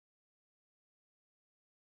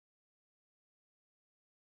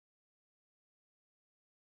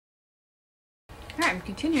Alright, I'm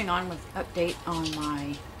continuing on with update on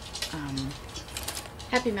my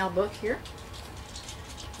Happy Mail book here.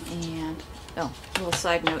 And, oh, a little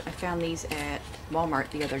side note, I found these at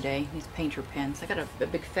Walmart the other day, these painter pens. I got a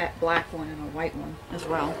big fat black one and a white one as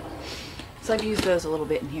well. So I've used those a little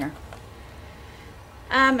bit in here.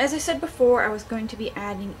 As I said before, I was going to be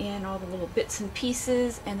adding in all the little bits and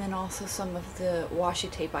pieces and then also some of the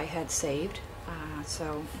washi tape I had saved.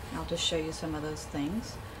 So I'll just show you some of those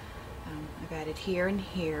things. I've added here and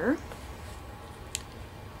here.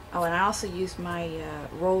 Oh, and I also used my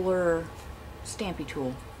roller stampy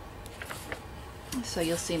tool. So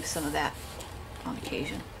you'll see some of that on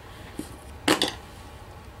occasion. Gotta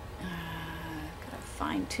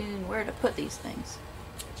fine tune where to put these things.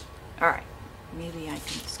 Alright, maybe I can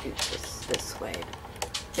scoot this way.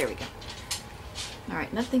 There we go.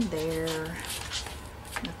 Alright, nothing there.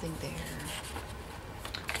 Nothing there.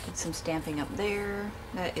 Did some stamping up there.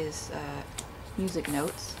 That is music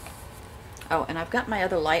notes. Oh, and I've got my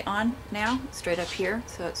other light on now, straight up here,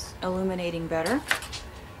 so it's illuminating better.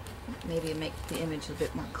 Maybe make the image a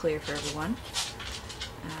bit more clear for everyone.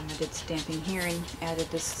 I did stamping here and added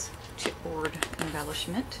this chipboard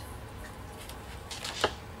embellishment.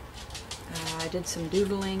 I did some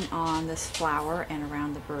doodling on this flower and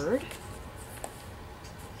around the bird.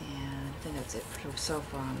 And I think that's it so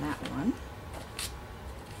far on that one.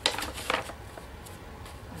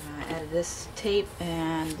 Added this tape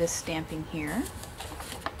and this stamping here.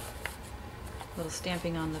 A little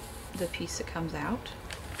stamping on the piece that comes out.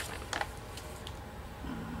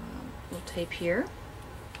 Little tape here.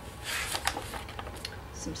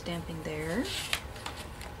 Some stamping there.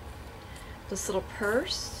 This little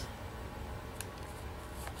purse.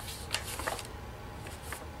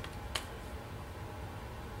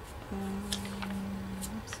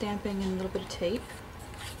 Stamping and a little bit of tape.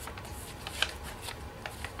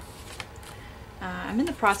 I'm in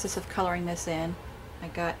the process of coloring this in.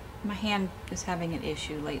 My hand is having an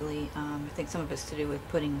issue lately. I think some of it's to do with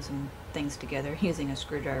putting some things together using a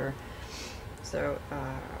screwdriver. So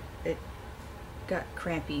it got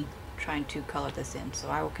crampy trying to color this in. So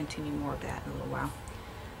I will continue more of that in a little while.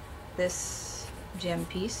 This gem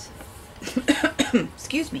piece,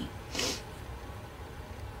 excuse me.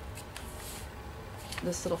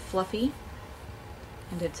 This little fluffy,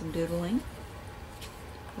 and did some doodling.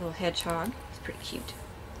 A little hedgehog. Pretty cute.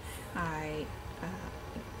 I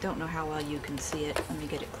don't know how well you can see it. Let me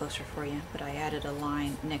get it closer for you. But I added a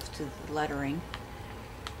line next to the lettering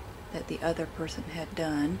that the other person had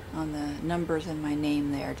done on the numbers in my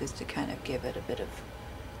name there, just to kind of give it a bit of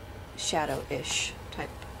shadow-ish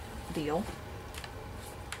type deal.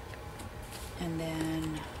 And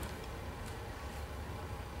then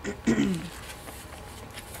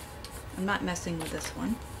I'm not messing with this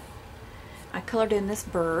one. I colored in this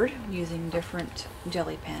bird using different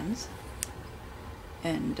jelly pens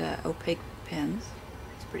and opaque pens.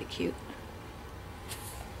 It's pretty cute.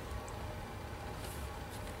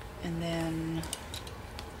 And then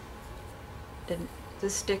did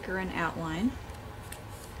this sticker and outline.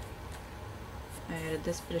 I added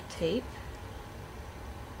this bit of tape.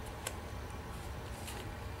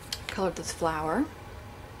 Colored this flower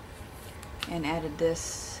and added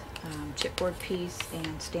this chipboard piece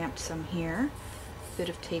and stamped some here. Bit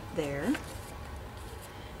of tape there.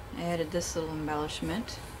 I added this little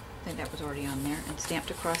embellishment. I think that was already on there, and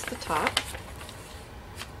stamped across the top.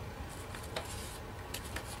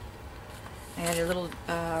 I added little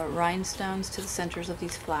rhinestones to the centers of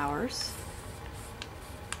these flowers.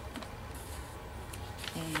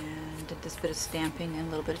 And did this bit of stamping and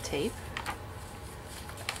a little bit of tape.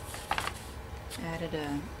 Added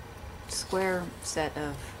a square set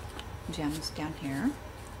of gems down here.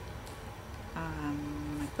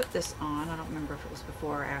 I put this on. I don't remember if it was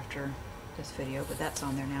before or after this video, but that's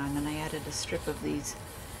on there now. And then I added a strip of these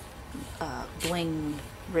bling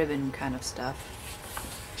ribbon kind of stuff.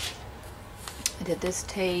 I did this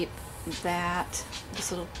tape,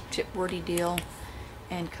 this little chipboardy deal,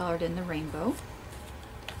 and colored in the rainbow.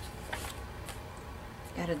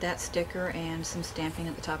 Added that sticker and some stamping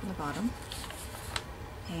at the top and the bottom.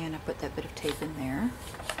 And I put that bit of tape in there.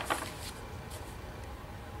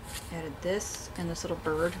 Added this and this little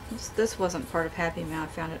bird. This wasn't part of Happy Mail. I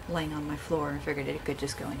found it laying on my floor and figured it could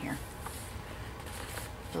just go in here.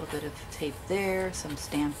 A little bit of tape there, some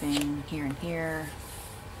stamping here and here.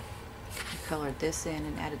 I colored this in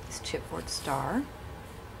and added this chipboard star.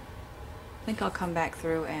 I think I'll come back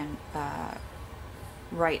through and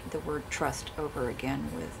write the word trust over again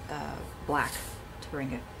with black to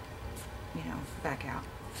bring it, back out.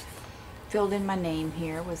 Filled in my name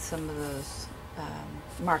here with some of those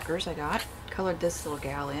markers I got. Colored this little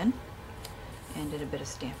gal in. and did a bit of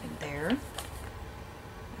stamping there.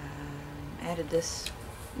 Added this,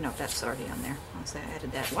 no, that's already on there. Honestly, I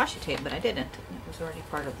added that washi tape, but I didn't. It was already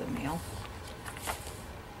part of the mail.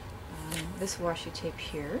 This washi tape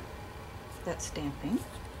here, that's stamping.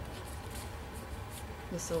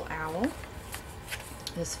 This little owl,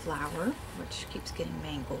 this flower, which keeps getting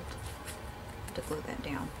mangled. I have to glue that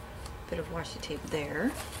down. Bit of washi tape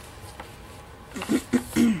there.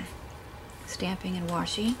 Stamping and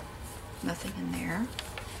washi, nothing in there.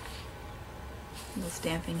 A little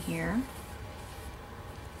stamping here.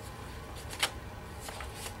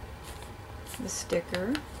 The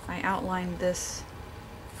sticker, I outlined this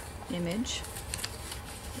image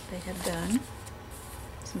that they had done.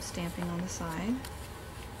 Some stamping on the side.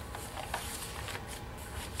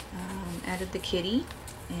 Added the kitty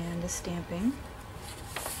and the stamping.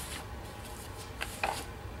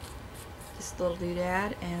 Just a little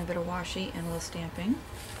doodad and a bit of washi and a little stamping.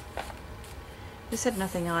 This had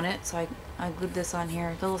nothing on it, so I glued this on here,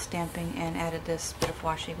 a little stamping, and added this bit of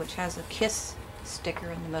washi, which has a kiss sticker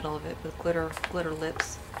in the middle of it with glitter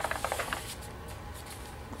lips.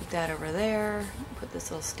 Put that over there. Put this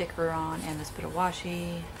little sticker on and this bit of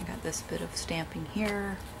washi. I got this bit of stamping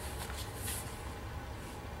here.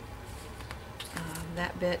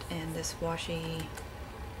 That bit and this washi.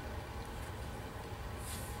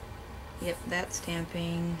 Yep, that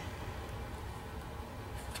stamping.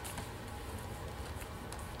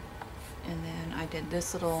 And then I did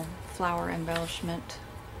this little flower embellishment.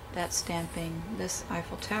 That stamping, this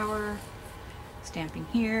Eiffel Tower, stamping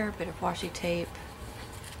here, bit of washi tape,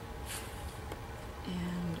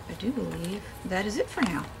 and I do believe that is it for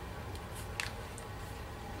now.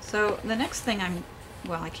 So the next thing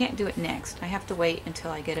well, I can't do it next. I have to wait until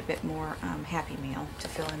I get a bit more Happy Mail to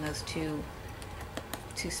fill in those two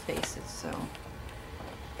spaces. So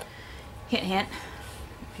hint, hint,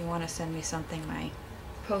 if you want to send me something, my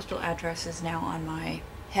postal address is now on my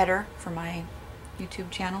header for my YouTube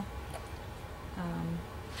channel.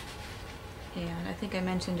 And I think I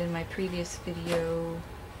mentioned in my previous video,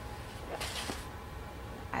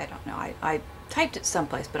 I don't know, I typed it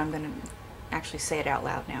someplace, but I'm going to actually say it out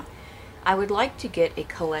loud now. I would like to get a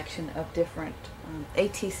collection of different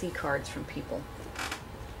ATC cards from people,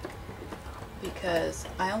 because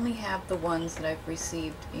I only have the ones that I've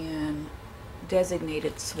received in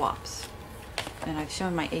designated swaps, and I've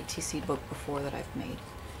shown my ATC book before that I've made.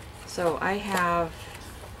 So I have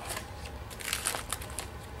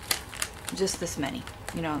just this many.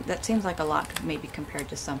 You know, that seems like a lot maybe compared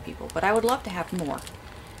to some people, but I would love to have more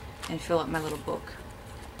and fill up my little book.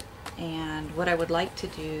 And what I would like to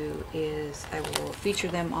do is I will feature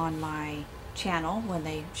them on my channel when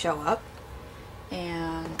they show up.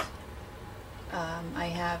 And I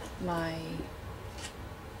have I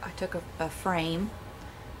took a frame,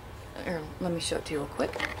 or let me show it to you real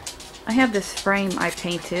quick. I have this frame I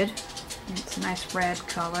painted. It's a nice red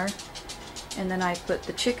color. And then I put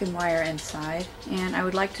the chicken wire inside. And I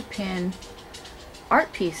would like to pin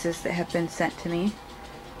art pieces that have been sent to me.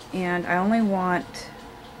 And I only want,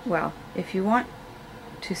 well, if you want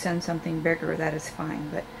to send something bigger, that is fine.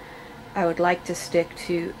 But I would like to stick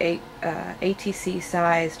to ATC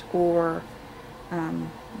sized, or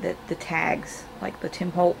the tags, like the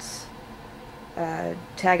Tim Holtz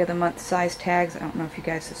tag of the month size tags. I don't know if you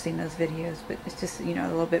guys have seen those videos, but it's just, you know,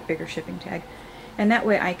 a little bit bigger shipping tag. And that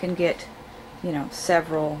way I can get, you know,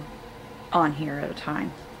 several on here at a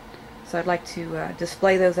time. So I'd like to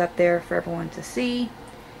display those up there for everyone to see,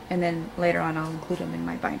 and then later on I'll include them in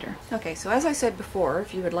my binder. Okay, so as I said before,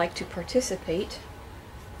 if you would like to participate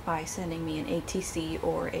by sending me an ATC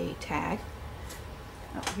or a tag.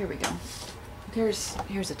 Oh, here we go. Here's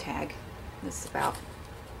a tag. This is about,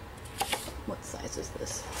 what size is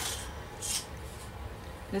this?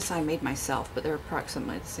 This I made myself, but they're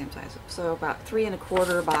approximately the same size. So about 3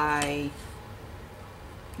 1/4 by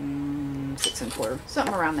 6 1/4,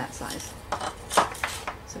 something around that size.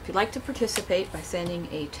 So if you'd like to participate by sending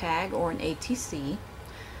a tag or an ATC,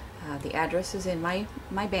 the address is in my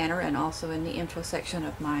banner and also in the info section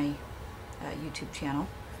of my YouTube channel.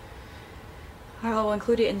 I'll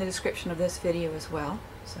include it in the description of this video as well,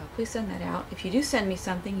 so please send that out. If you do send me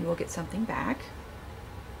something, you will get something back.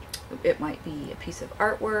 It might be a piece of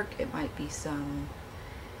artwork, it might be some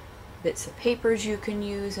bits of papers you can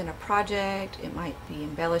use in a project, it might be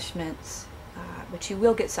embellishments, but you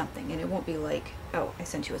will get something, and it won't be like, oh, I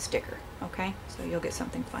sent you a sticker, okay? So you'll get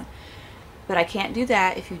something fun. But I can't do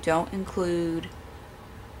that if you don't include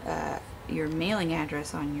your mailing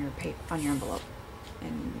address on your envelope,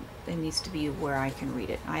 and it needs to be where I can read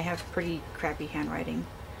it. I have pretty crappy handwriting,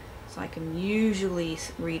 so I can usually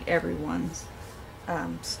read everyone's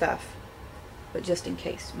stuff but just in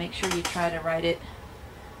case, make sure you try to write it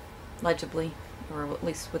legibly, or at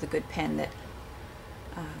least with a good pen that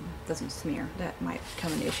doesn't smear. That might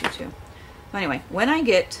become an issue too. Anyway, when I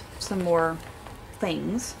get some more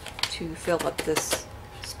things to fill up this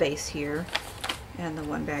space here and the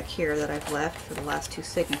one back here that I've left for the last 2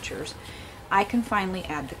 signatures, I can finally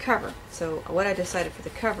add the cover. So what I decided for the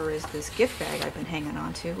cover is this gift bag I've been hanging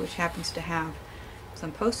on to, which happens to have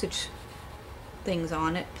some postage things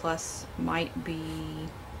on it, plus might be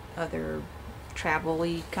other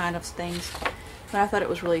travel-y kind of things. But I thought it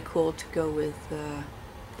was really cool to go with the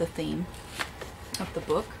theme of the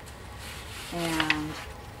book, and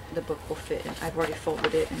the book will fit. I've already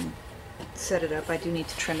folded it and set it up. I do need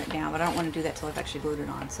to trim it down, but I don't want to do that till I've actually glued it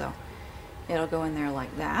on, so it'll go in there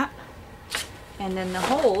like that. And then the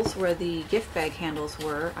holes where the gift bag handles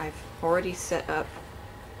were, I've already set up.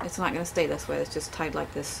 It's not going to stay this way, it's just tied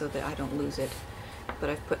like this so that I don't lose it. But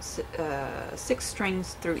I've put 6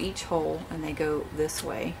 strings through each hole, and they go this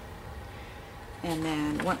way. And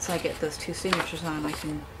then once I get those 2 signatures on, I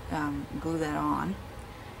can glue that on.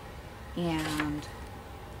 And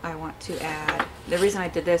I want to add, the reason I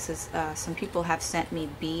did this is some people have sent me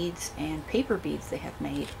beads and paper beads they have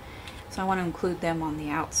made. So I want to include them on the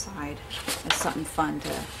outside as something fun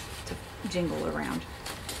to jingle around.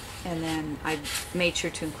 And then I made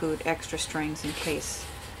sure to include extra strings in case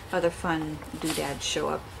other fun doodads show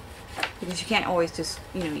up. Because you can't always just,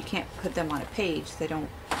 you can't put them on a page. They don't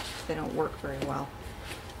work very well.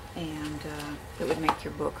 And it would make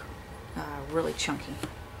your book really chunky.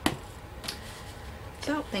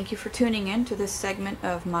 So, thank you for tuning in to this segment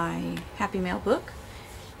of my Happy Mail book.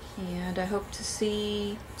 And I hope to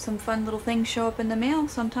see some fun little things show up in the mail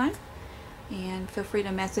sometime. And feel free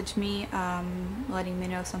to message me, letting me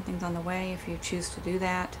know something's on the way if you choose to do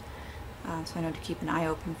that. So I know to keep an eye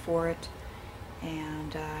open for it.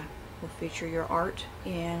 And we'll feature your art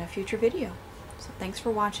in a future video. So thanks for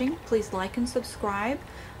watching. Please like and subscribe.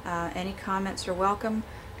 Any comments are welcome.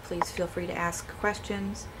 Please feel free to ask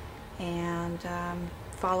questions. And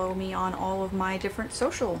follow me on all of my different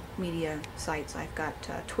social media sites. I've got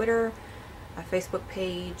Twitter, a Facebook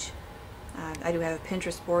page. I do have a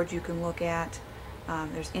Pinterest board you can look at.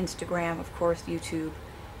 There's Instagram, of course, YouTube,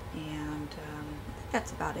 and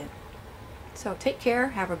that's about it. So take care.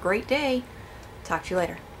 Have a great day. Talk to you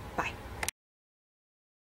later.